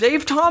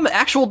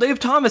 Actual Dave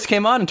Thomas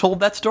came on and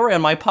told that story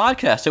on my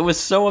podcast. It was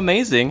so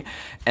amazing,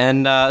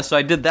 and so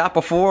I did that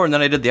before, and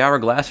then I did the Ira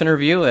Glass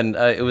interview, and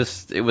it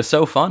was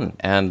so fun.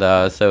 And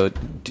so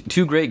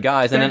two great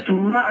guys. And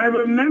I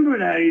remember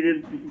that he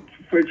did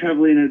Fred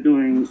Travalena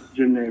doing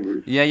Jim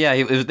Nabors. Yeah.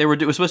 It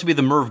was supposed to be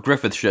the Merv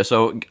Griffith show.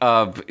 So Rick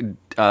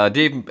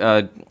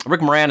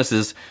Moranis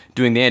is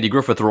doing the Andy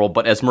Griffith role,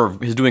 but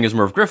he's doing his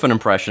Merv Griffin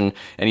impression,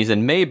 and he's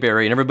in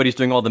Mayberry, and everybody's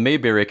doing all the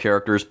Mayberry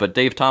characters, but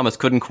Dave Thomas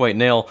couldn't quite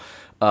nail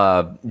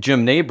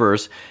Jim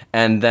Nabors,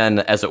 and then,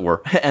 as it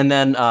were, and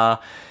then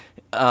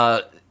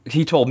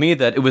he told me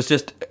that it was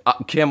just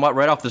came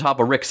right off the top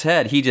of Rick's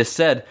head. He just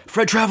said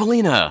Fred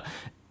Travalena.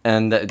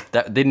 And that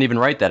they didn't even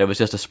write that. It was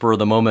just a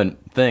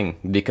spur-of-the-moment thing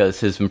because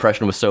his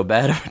impression was so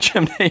bad of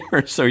Jim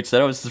Nabors. So he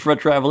said, this is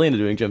Fred Travalena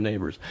doing Jim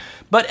Nabors.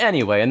 But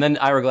anyway, and then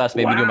Ira Glass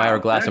made me do my Ira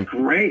Glass. That's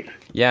great.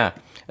 Yeah.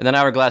 And then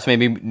Ira Glass made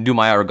me do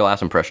my Ira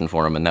Glass impression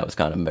for him, and that was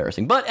kind of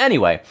embarrassing. But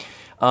anyway,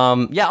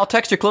 I'll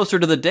text you closer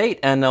to the date,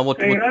 and we'll...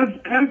 Hey,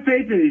 have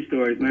faith in these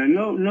stories, man.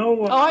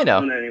 No. I know.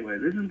 Anyway,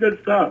 this is good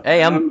stuff.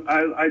 Hey,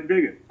 I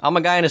dig it. I'm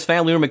a guy in his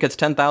family room that gets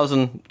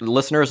 10,000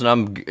 listeners, and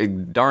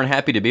I'm darn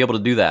happy to be able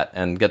to do that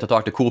and get to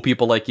talk to cool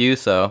people like you,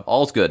 so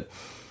all's good.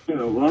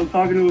 Well, I'm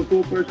talking to a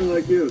cool person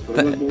like you, so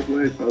it went both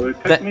ways, brother.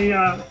 Text me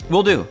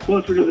will do.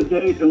 Closer to the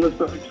date, and let's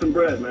start some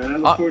bread, man. I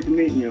look forward to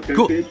meeting you, okay,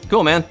 cool. Steve?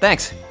 Cool, man.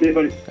 Thanks. See you,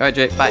 buddy. All right,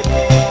 Jay. Bye.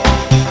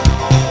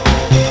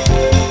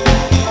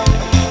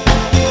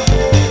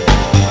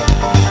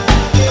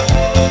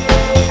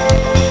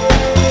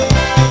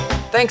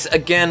 Thanks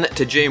again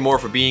to Jay Mohr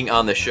for being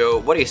on the show.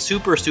 What a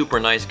super, super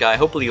nice guy.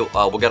 Hopefully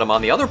we'll get him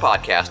on the other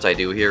podcast I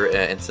do here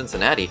in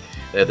Cincinnati,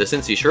 the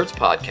Cincy Shirts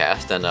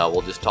podcast, and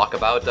we'll just talk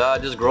about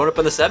just growing up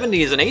in the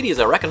 70s and 80s,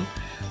 I reckon.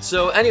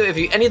 So anyway,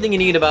 if anything you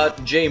need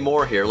about Jay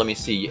Mohr here, let me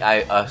see. I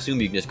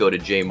assume you can just go to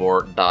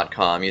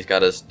jaymohr.com. He's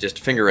got his just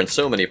finger in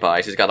so many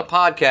pies. He's got a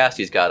podcast.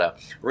 He's got a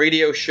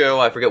radio show.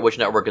 I forget which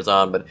network it's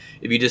on, but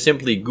if you just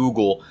simply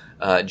Google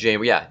Jay,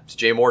 it's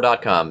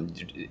jaymohr.com.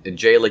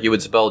 Jay like you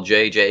would spell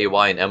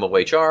J-A-Y and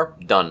M-O-H-R.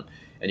 Done.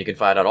 And you can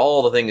find out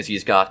all the things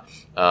he's got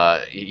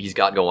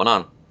going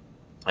on.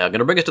 I'm going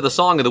to bring us to the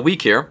song of the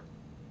week here.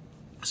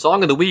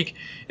 Song of the week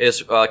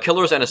is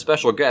Killers and a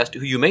special guest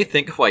who you may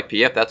think of like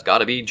PF. That's got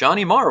to be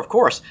Johnny Marr, of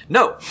course.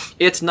 No,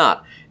 it's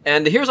not.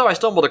 And here's how I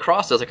stumbled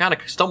across this. I kind of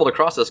stumbled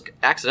across this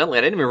accidentally.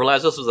 I didn't even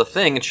realize this was a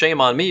thing, and shame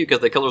on me because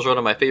the Killers are one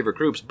of my favorite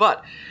groups.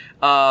 But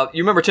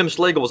you remember Tim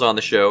Slagle was on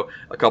the show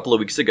a couple of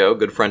weeks ago,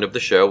 good friend of the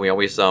show. We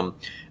always,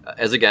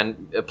 as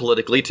again,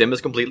 politically, Tim is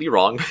completely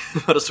wrong,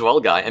 but a swell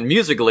guy. And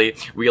musically,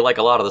 we like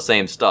a lot of the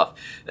same stuff.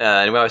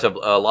 And we always have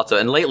lots of,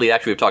 and lately,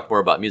 actually, we've talked more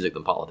about music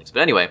than politics.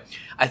 But anyway,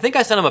 I think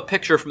I sent him a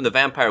picture from the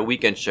Vampire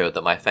Weekend show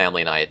that my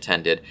family and I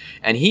attended.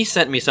 And he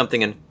sent me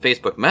something in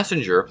Facebook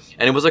Messenger,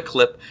 and it was a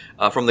clip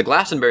from the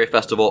Glastonbury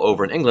Festival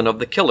over in England of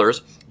the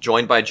Killers,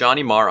 joined by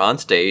Johnny Marr on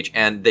stage,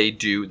 and they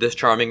do This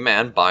Charming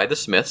Man by the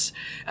Smiths.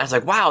 And I was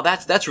like, wow,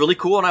 that's really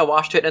cool, and I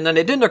watched it, and then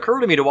it didn't occur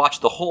to me to watch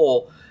the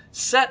whole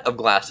set of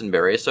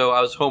Glastonbury, so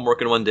I was home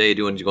working one day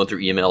going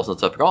through emails and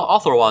stuff. I'll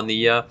throw on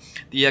the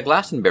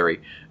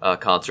Glastonbury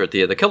concert,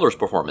 the Killers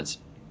performance,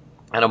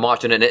 and I'm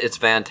watching it, and it's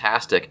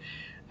fantastic.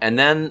 And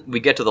then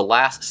we get to the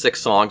last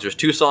 6 songs. There's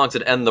 2 songs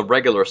that end the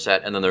regular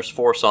set, and then there's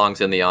 4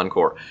 songs in the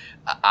encore.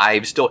 I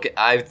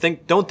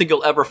don't think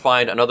you'll ever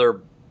find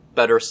another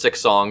better 6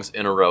 songs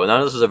in a row.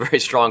 Now, this is a very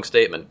strong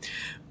statement,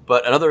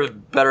 but another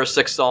better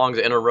 6 songs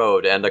in a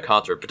row to end a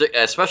concert,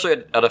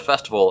 especially at a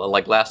festival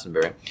like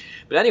Glastonbury.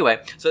 But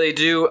anyway, so they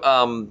do,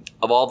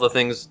 of all the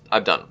things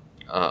I've done,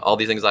 all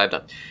these things I've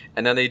done.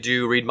 And then they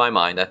do Read My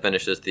Mind. That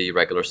finishes the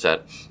regular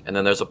set. And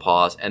then there's a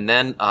pause. And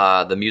then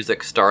the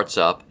music starts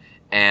up.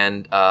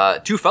 And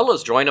 2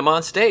 fellas join him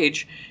on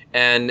stage.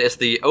 And it's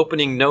the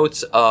opening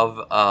notes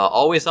of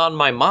Always on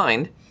My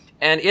Mind.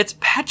 And it's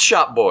Pet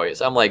Shop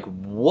Boys. I'm like,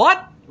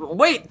 what?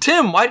 Wait,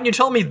 Tim, why didn't you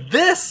tell me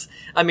this?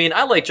 I mean,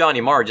 I like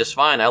Johnny Marr just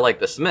fine. I like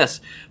the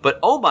Smiths. But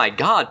oh my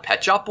God,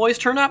 Pet Shop Boys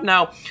turn up?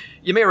 Now,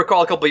 you may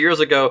recall a couple of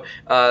years ago,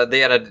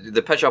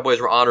 the Pet Shop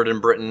Boys were honored in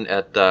Britain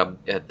at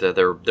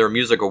their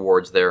music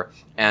awards there,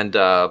 and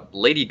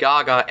Lady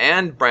Gaga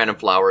and Brandon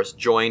Flowers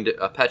joined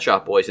Pet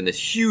Shop Boys in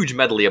this huge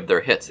medley of their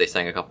hits. They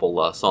sang a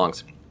couple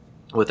songs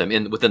with them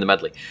within the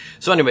medley.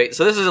 So anyway, this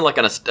isn't like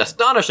an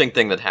astonishing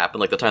thing that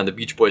happened, like the time the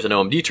Beach Boys and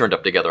OMD turned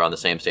up together on the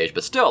same stage,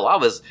 but still, I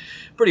was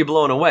pretty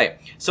blown away.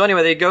 So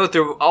anyway, they go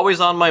through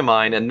Always on My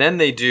Mind, and then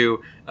they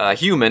do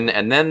Human,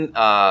 and then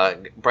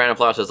Brandon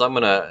Flowers says, I'm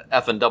gonna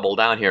effing double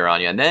down here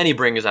on you, and then he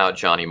brings out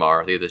Johnny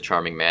Marr, the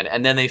Charming Man,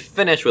 and then they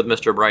finish with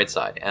Mr.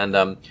 Brightside.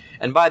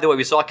 And by the way,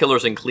 we saw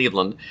Killers in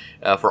Cleveland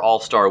for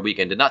All-Star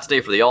Weekend. Did not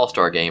stay for the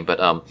All-Star game, but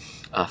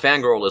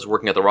Fangirl is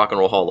working at the Rock and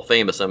Roll Hall of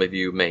Fame, as some of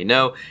you may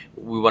know.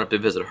 We went up to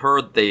visit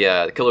her.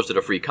 The Killers did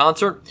a free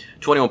concert.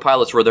 21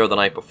 Pilots were there the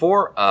night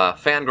before.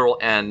 Fangirl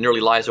and Nearly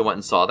Liza went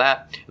and saw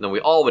that. And then we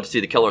all went to see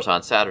the Killers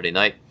on Saturday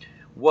night.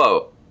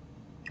 Whoa.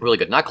 Really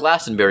good. Not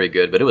Glastonbury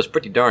good, but it was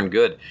pretty darn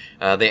good.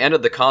 They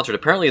ended the concert.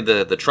 Apparently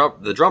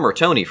the drummer,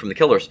 Tony, from the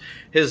Killers,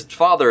 his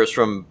father is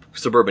from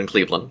suburban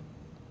Cleveland.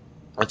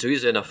 And so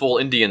he's in a full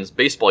Indians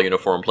baseball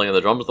uniform playing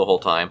the drums the whole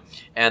time.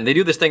 And they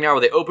do this thing now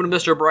where they open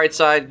with Mr.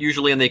 Brightside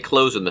usually and they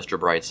close with Mr.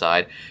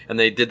 Brightside. And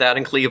they did that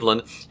in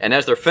Cleveland. And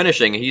as they're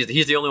finishing, he's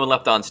the only one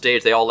left on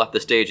stage. They all left the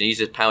stage and he's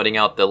just pounding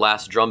out the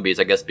last drum beats,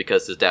 I guess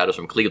because his dad was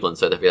from Cleveland,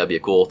 so that'd be a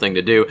cool thing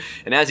to do.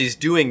 And as he's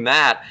doing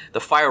that,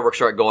 the fireworks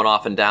start going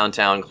off in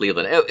downtown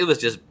Cleveland. It was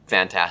just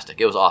fantastic.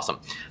 It was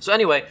awesome. So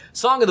anyway,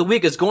 Song of the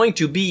Week is going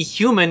to be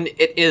Human.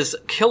 It is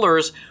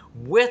Killers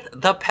with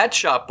the Pet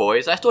Shop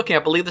Boys. I still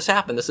can't believe this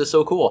happened. This is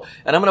so cool.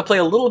 And I'm going to play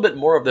a little bit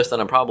more of this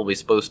than I'm probably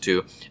supposed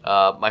to.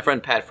 My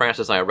friend Pat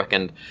Francis and I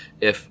reckoned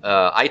if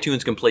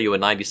iTunes can play you a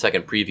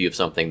 90-second preview of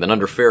something, then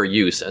under fair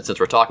use, and since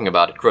we're talking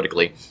about it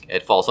critically,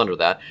 it falls under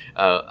that,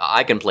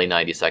 I can play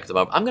 90 seconds of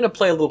it. I'm going to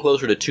play a little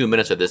closer to 2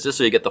 minutes of this, just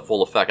so you get the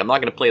full effect. I'm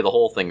not going to play the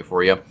whole thing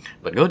for you,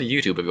 but go to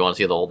YouTube if you want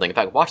to see the whole thing. In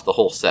fact, watch the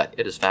whole set.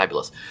 It is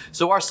fabulous.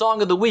 So our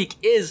Song of the Week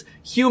is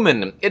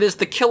Human. It is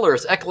the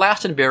Killers at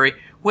Glastonbury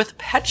with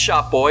Pet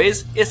Shop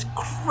Boys. It's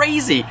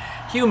crazy.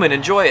 Human,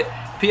 enjoy it.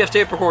 PF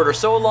Tape Recorder,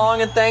 so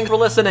long, and thanks for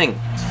listening.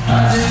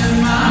 I did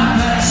my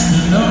best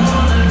to know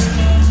it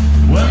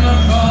when the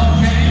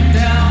call came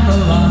down the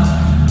line,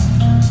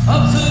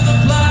 up to the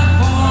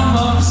platform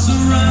of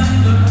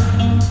surrender.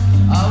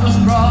 I was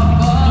brought,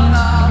 but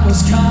I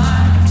was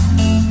kind,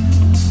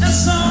 and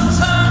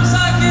sometimes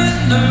I get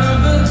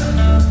nervous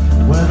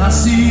when I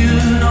see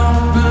an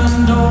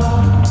open door.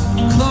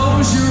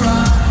 Close your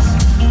eyes.